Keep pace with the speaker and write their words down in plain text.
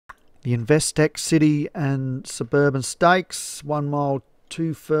The Investec City and Suburban Stakes, 1 mile,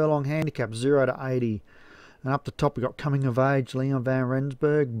 2 furlong handicap, 0 to 80. And up the top we've got Coming of Age, Leon van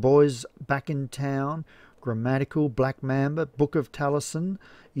Rensburg, Boys Back in Town, Grammatical, Black Mamba, Book of Taliesin,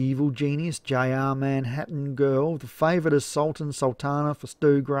 Evil Genius, JR Manhattan Girl. The favourite is Sultan Sultana for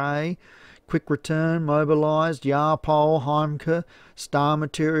Stu Gray. Quick Return, Mobilised, Yarpole, Heimke, Star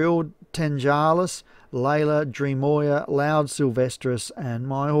Material, Tenjalis, Layla, Dreamoya, Loud Sylvestris, and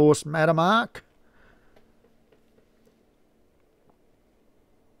my horse Matamark.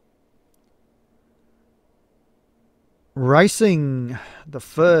 Racing, the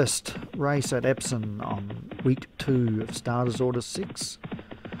first race at Epsom on week 2 of Starters Order 6.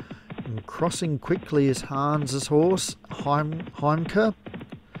 And crossing quickly is Hans's horse, Heimke.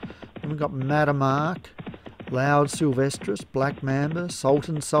 Then we've got Matamark, Loud Sylvestris, Black Mamba,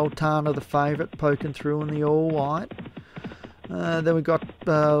 Sultan Sultana, the favourite, poking through in the all-white. Then we've got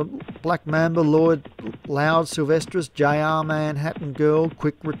Black Mamba, Lloyd, Loud Sylvestris, JR Manhattan Girl,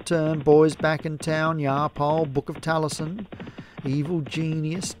 Quick Return, Boys Back in Town, Yarpole, Book of Taliesin, Evil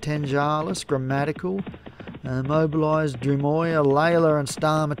Genius, Tenjalis, Grammatical, Mobilised, Drumoya, Layla and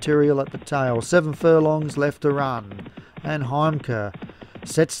Star Material at the tail. 7 furlongs left to run. And Heimke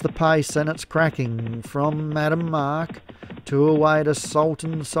sets the pace and it's cracking from Matamark. 2 away to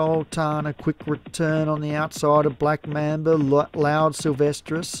Sultan Sultana, Quick Return on the outside of Black Mamba, Loud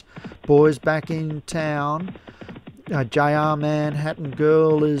Sylvestris, Boys Back in Town. JR Manhattan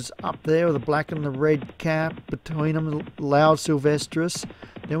Girl is up there with the black and the red cap between them, Loud Sylvestris.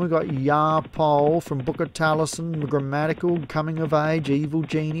 Then we've got Yarpole from Book of Taliesin, Grammatical, Coming of Age, Evil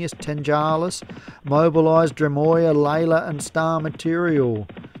Genius, Tenjalis, Mobilised, Dremoya, Layla and Star Material.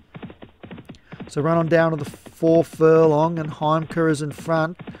 So run on down to the 4 furlong and Heimke is in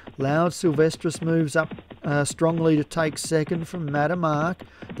front. Loud Sylvestris moves up strongly to take second from Matamark.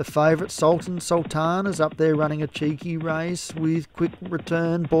 The favourite Sultan Sultan is up there running a cheeky race with Quick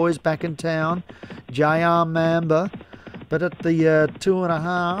Return, Boys Back in Town, JR Mamba. But at the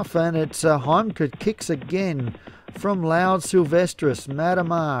 2.5, and it's Heimke kicks again from Loud Sylvestris,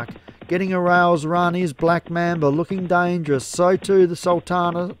 Matamark. Getting a rails run is Black Mamba, looking dangerous. So too the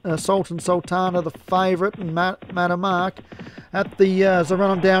Sultan Sultana, the favourite, and Matamark. At the as they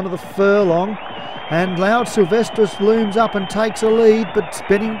run on down to the furlong, and Loud Sylvestris looms up and takes a lead, but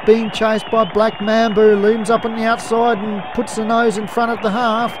it's being chased by Black Mamba, who looms up on the outside and puts the nose in front at the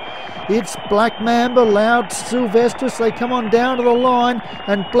half. It's Black Mamba, Loud Sylvestris. They come on down to the line,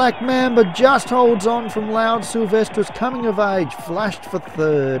 and Black Mamba just holds on from Loud Sylvestris. Coming of Age flashed for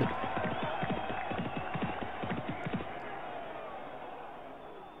third.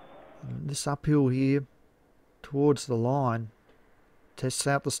 This uphill here towards the line tests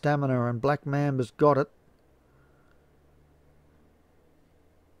out the stamina, and Black Mamba's got it.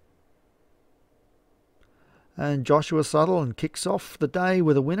 And Joshua Sutherland kicks off the day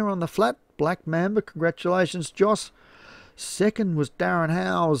with a winner on the flat. Black Mamba, congratulations, Josh. Second was Darren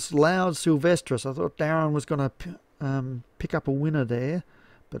Howe's Loud Sylvestris. I thought Darren was going to pick up a winner there,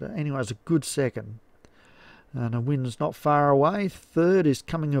 but anyway, it's a good second. And a win's not far away. Third is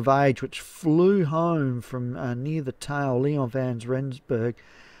Coming of Age, which flew home from near the tail, Leon van Rensburg.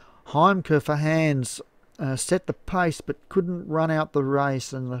 Heimke for hands set the pace but couldn't run out the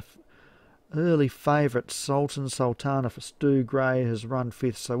race, and the early favourite Sultan Sultana for Stu Gray has run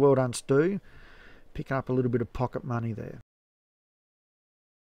 5th. So well done, Stu. Picking up a little bit of pocket money there.